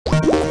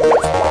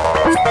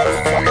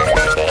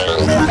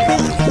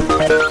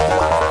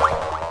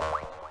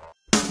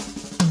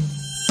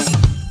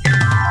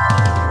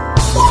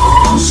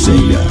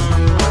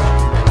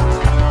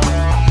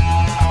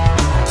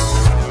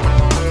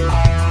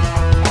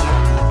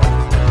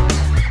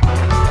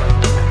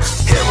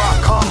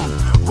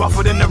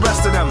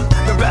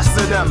best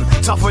of them,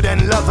 tougher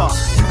than leather.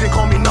 You can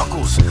call me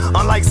Knuckles.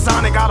 Unlike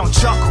Sonic, I don't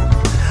chuckle.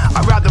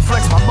 I'd rather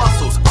flex my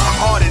muscles. I'm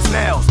hard as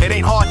nails. It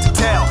ain't hard to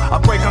tell. I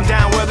break them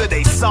down whether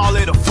they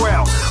solid or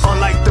frail.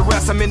 Unlike the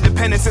rest, I'm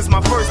independent since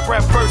my first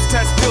breath. First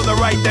test, feel the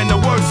right, then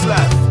the worst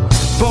left.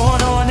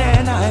 Born on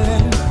an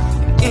island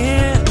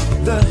in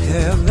the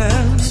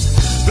heavens.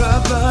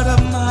 The blood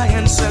of my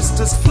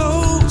ancestors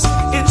flows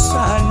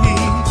inside me.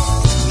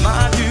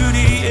 My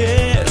duty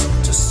is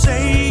to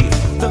save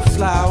the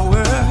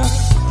flower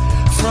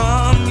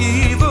from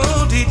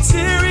evil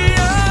deterioration.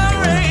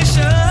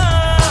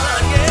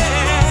 Yeah.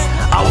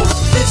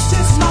 This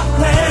is my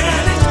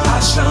planet. I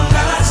shall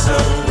not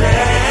surrender.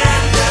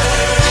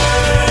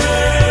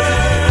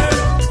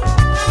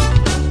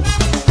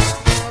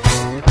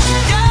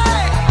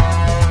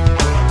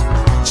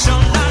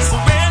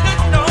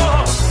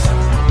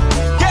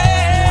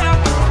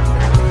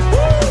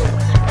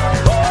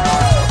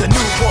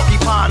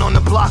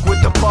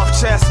 With the buff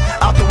chest,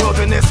 out the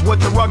wilderness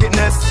with the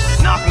ruggedness.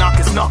 Knock knock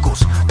is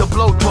Knuckles, the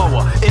blow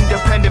thrower,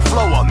 independent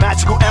flower,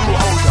 magical emerald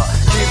holder.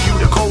 Give you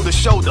the coldest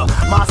shoulder.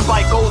 My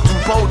spike goes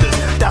through boulders.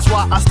 That's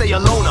why I stay a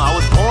loner. I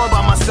was born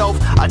by myself.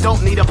 I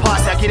don't need a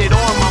posse. I get it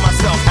on by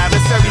myself.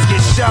 Adversaries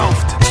get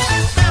shelved.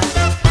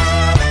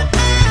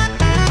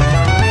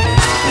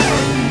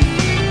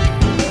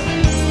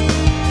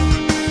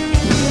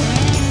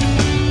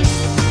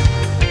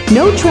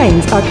 No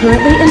trains are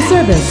currently in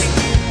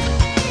service.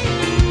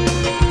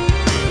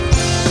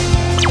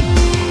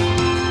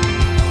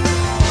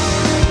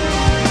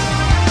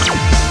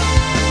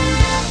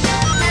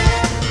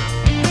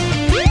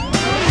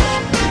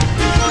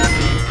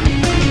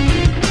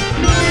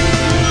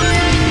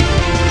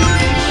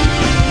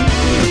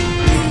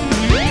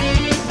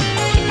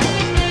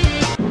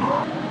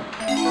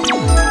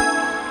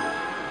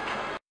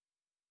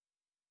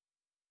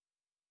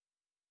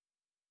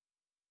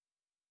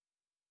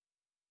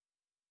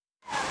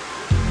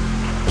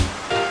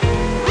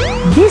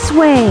 This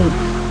way!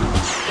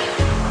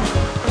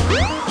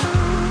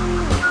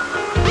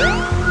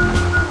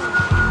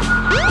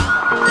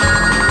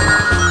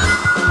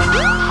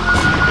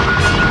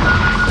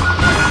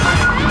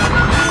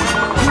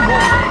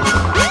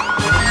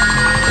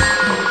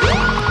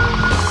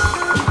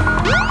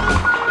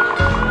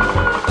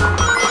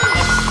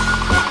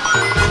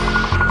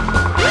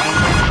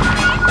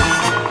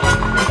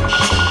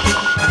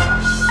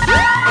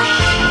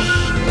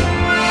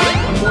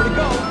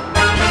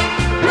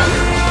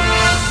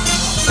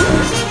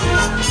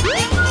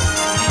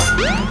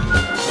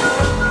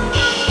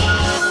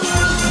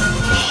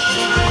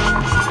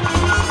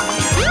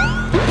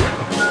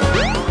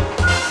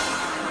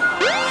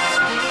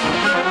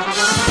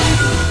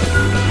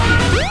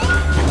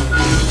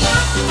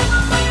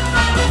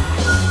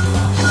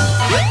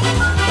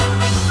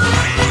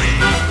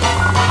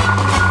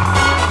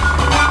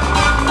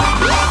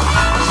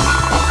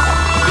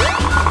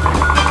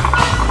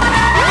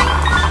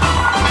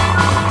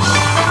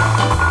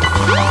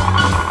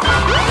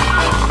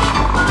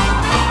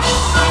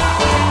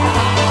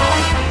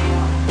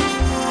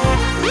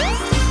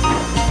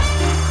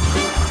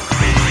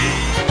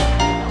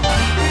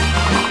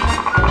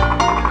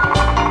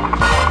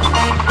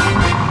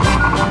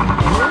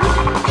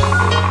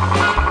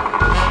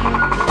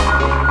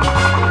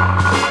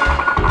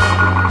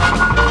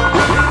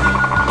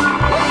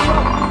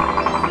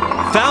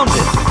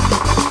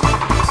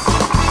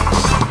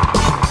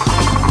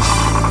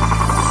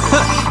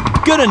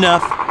 Good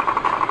enough.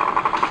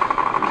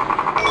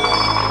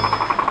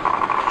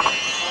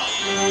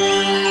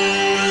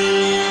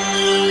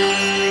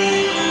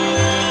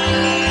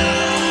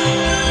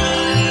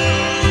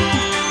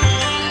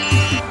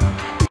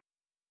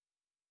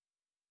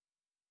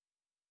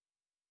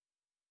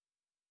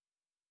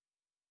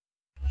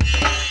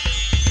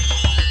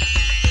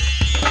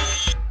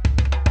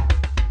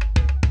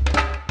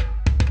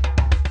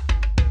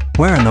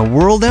 Where in the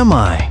world am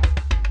I?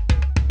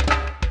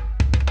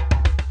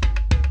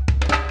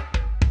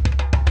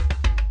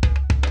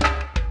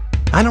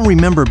 I don't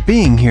remember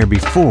being here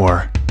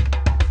before,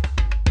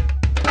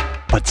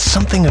 but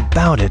something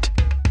about it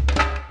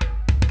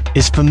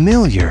is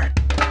familiar.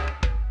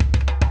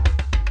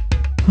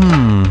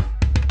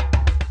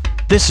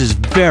 This is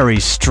very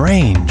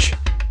strange.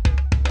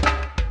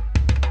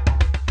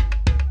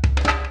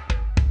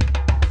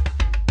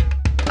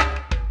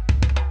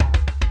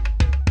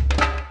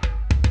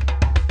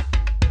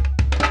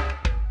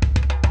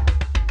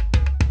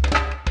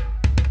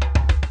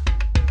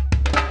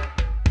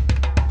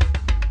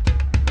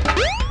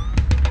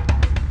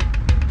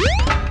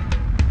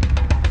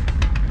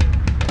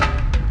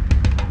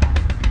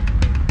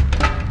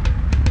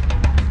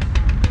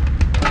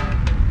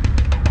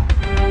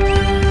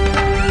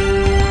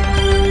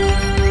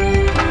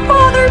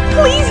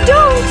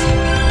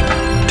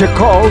 To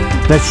call,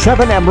 the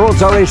 7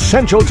 emeralds are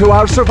essential to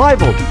our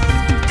survival.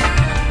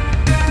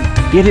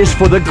 It is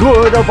for the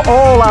good of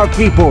all our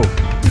people.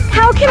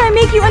 How can I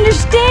make you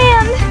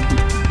understand?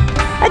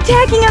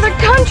 Attacking other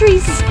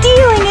countries,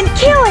 stealing and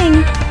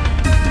killing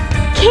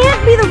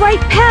can't be the right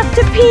path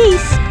to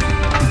peace.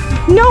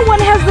 No one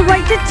has the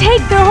right to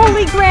take their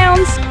holy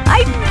grounds.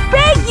 I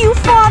beg you,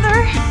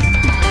 Father!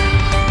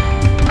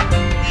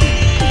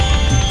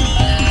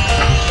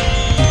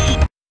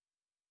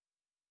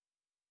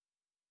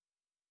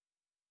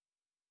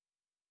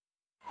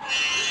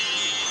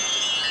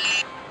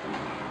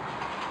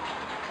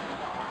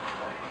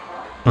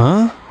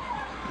 Huh?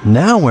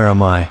 Now where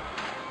am I?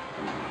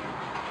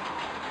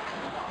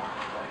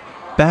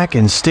 Back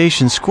in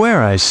Station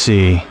Square, I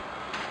see.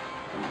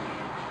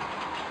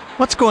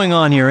 What's going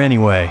on here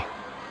anyway?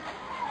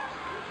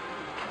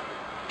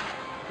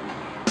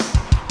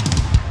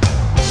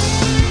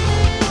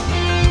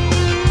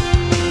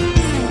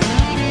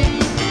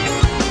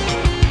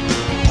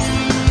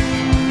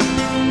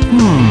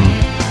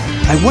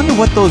 I wonder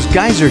what those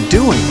guys are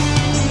doing.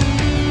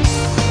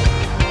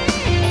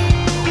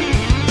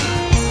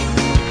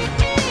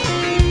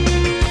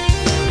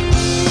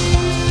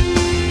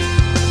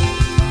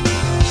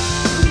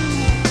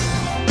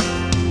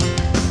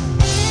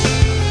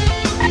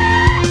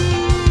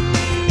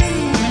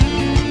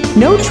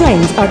 No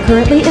trains are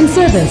currently in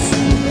service.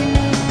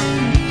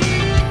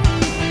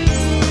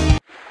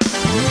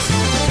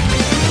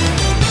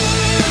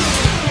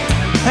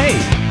 Hey,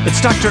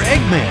 it's Dr.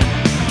 Eggman.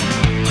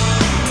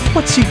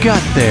 What's he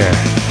got there?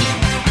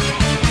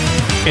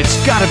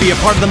 It's gotta be a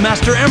part of the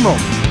Master Emerald.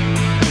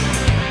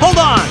 Hold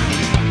on!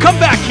 Come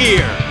back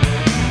here!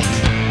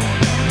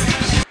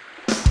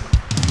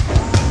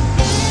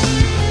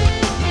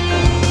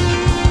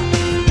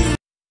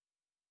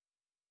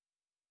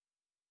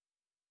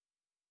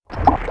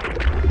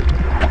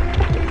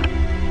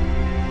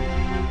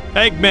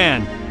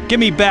 Eggman, give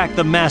me back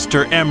the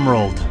Master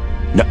Emerald.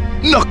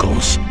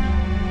 Knuckles!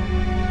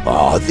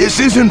 Oh, this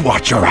isn't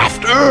what you're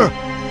after!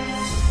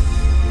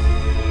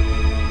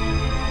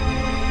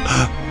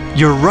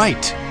 You're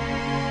right.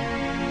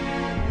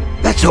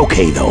 That's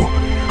okay, though.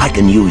 I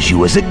can use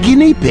you as a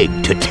guinea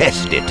pig to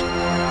test it.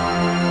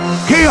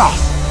 Chaos!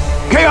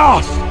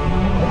 Chaos!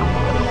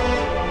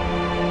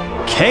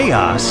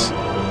 Chaos?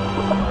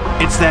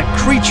 It's that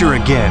creature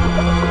again.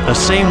 The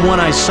same one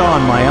I saw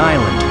on my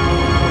island.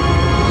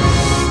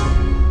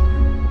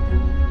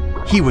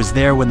 He was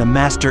there when the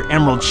Master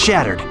Emerald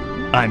shattered.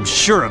 I'm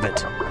sure of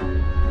it.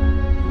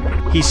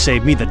 He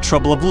saved me the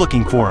trouble of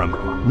looking for him.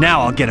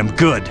 Now I'll get him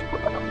good.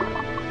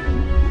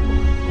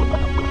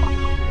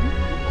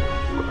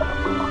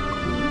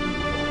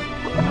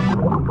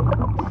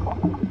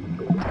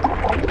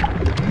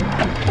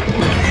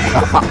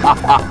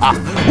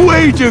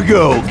 Way to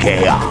go,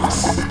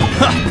 Chaos!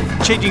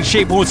 Ha! Changing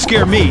shape won't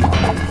scare me.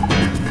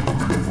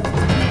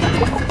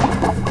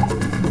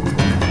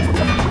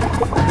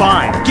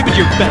 Fine, give it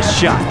your best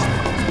shot.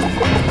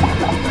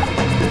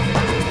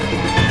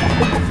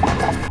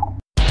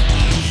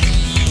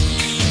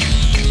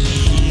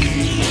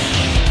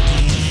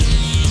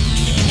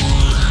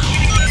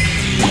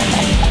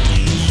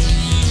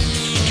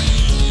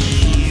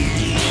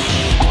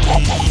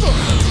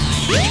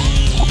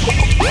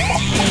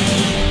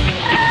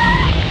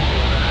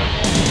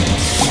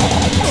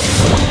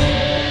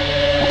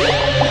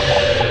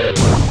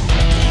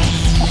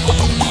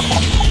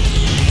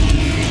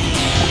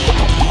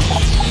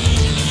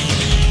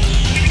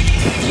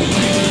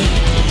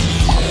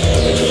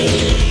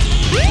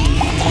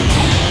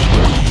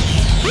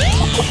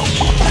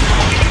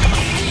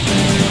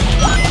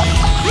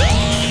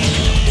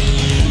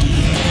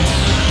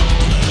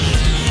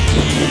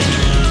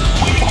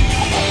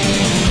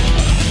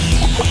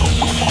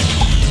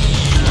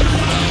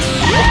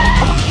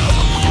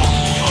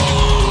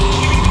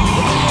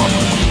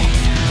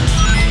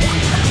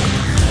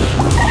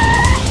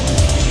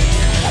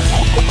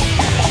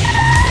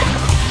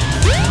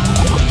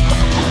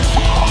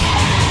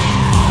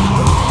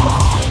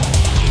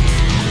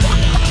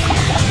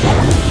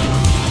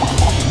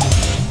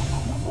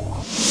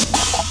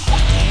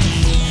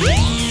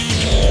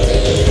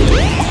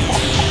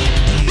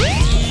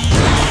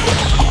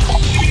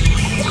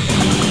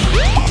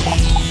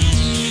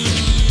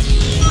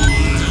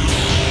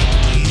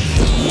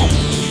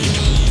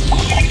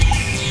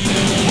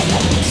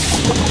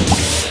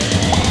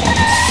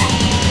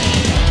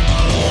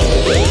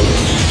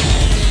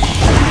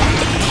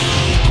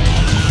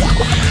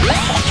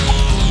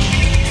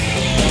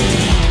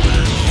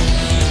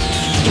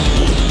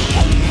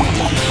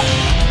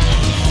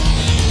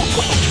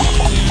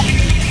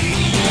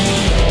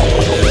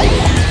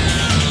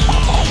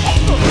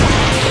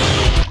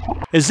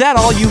 Is that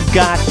all you've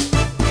got?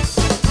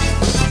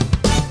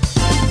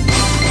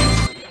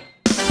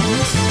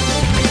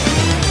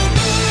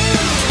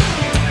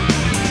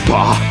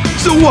 Bah,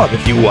 so what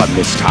if you won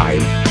this time?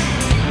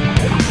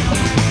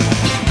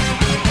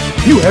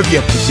 You have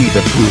yet to see the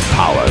true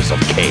powers of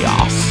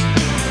chaos.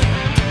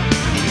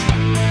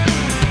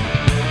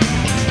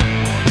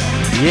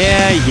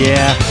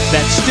 Yeah,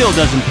 that still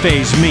doesn't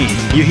faze me.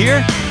 You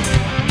hear?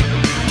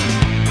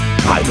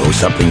 I know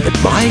something that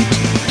might.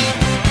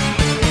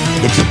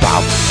 It's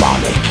about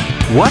Sonic.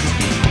 What?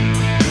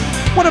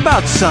 What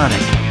about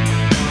Sonic?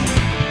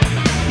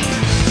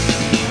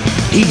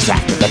 He's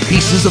after the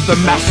pieces of the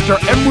Master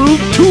Emerald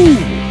too!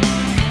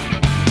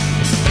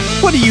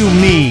 What do you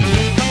mean?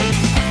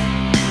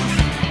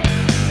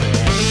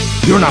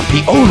 You're not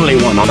the only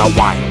one on a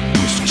wild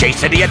goose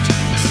chase, idiot!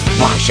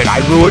 Why should I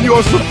ruin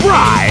your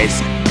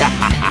surprise?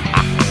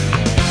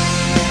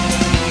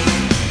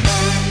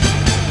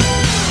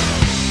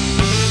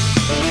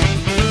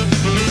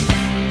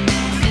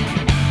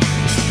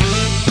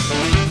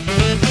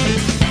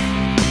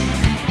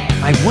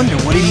 I wonder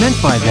what he meant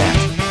by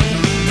that.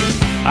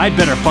 I'd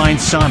better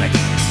find Sonic.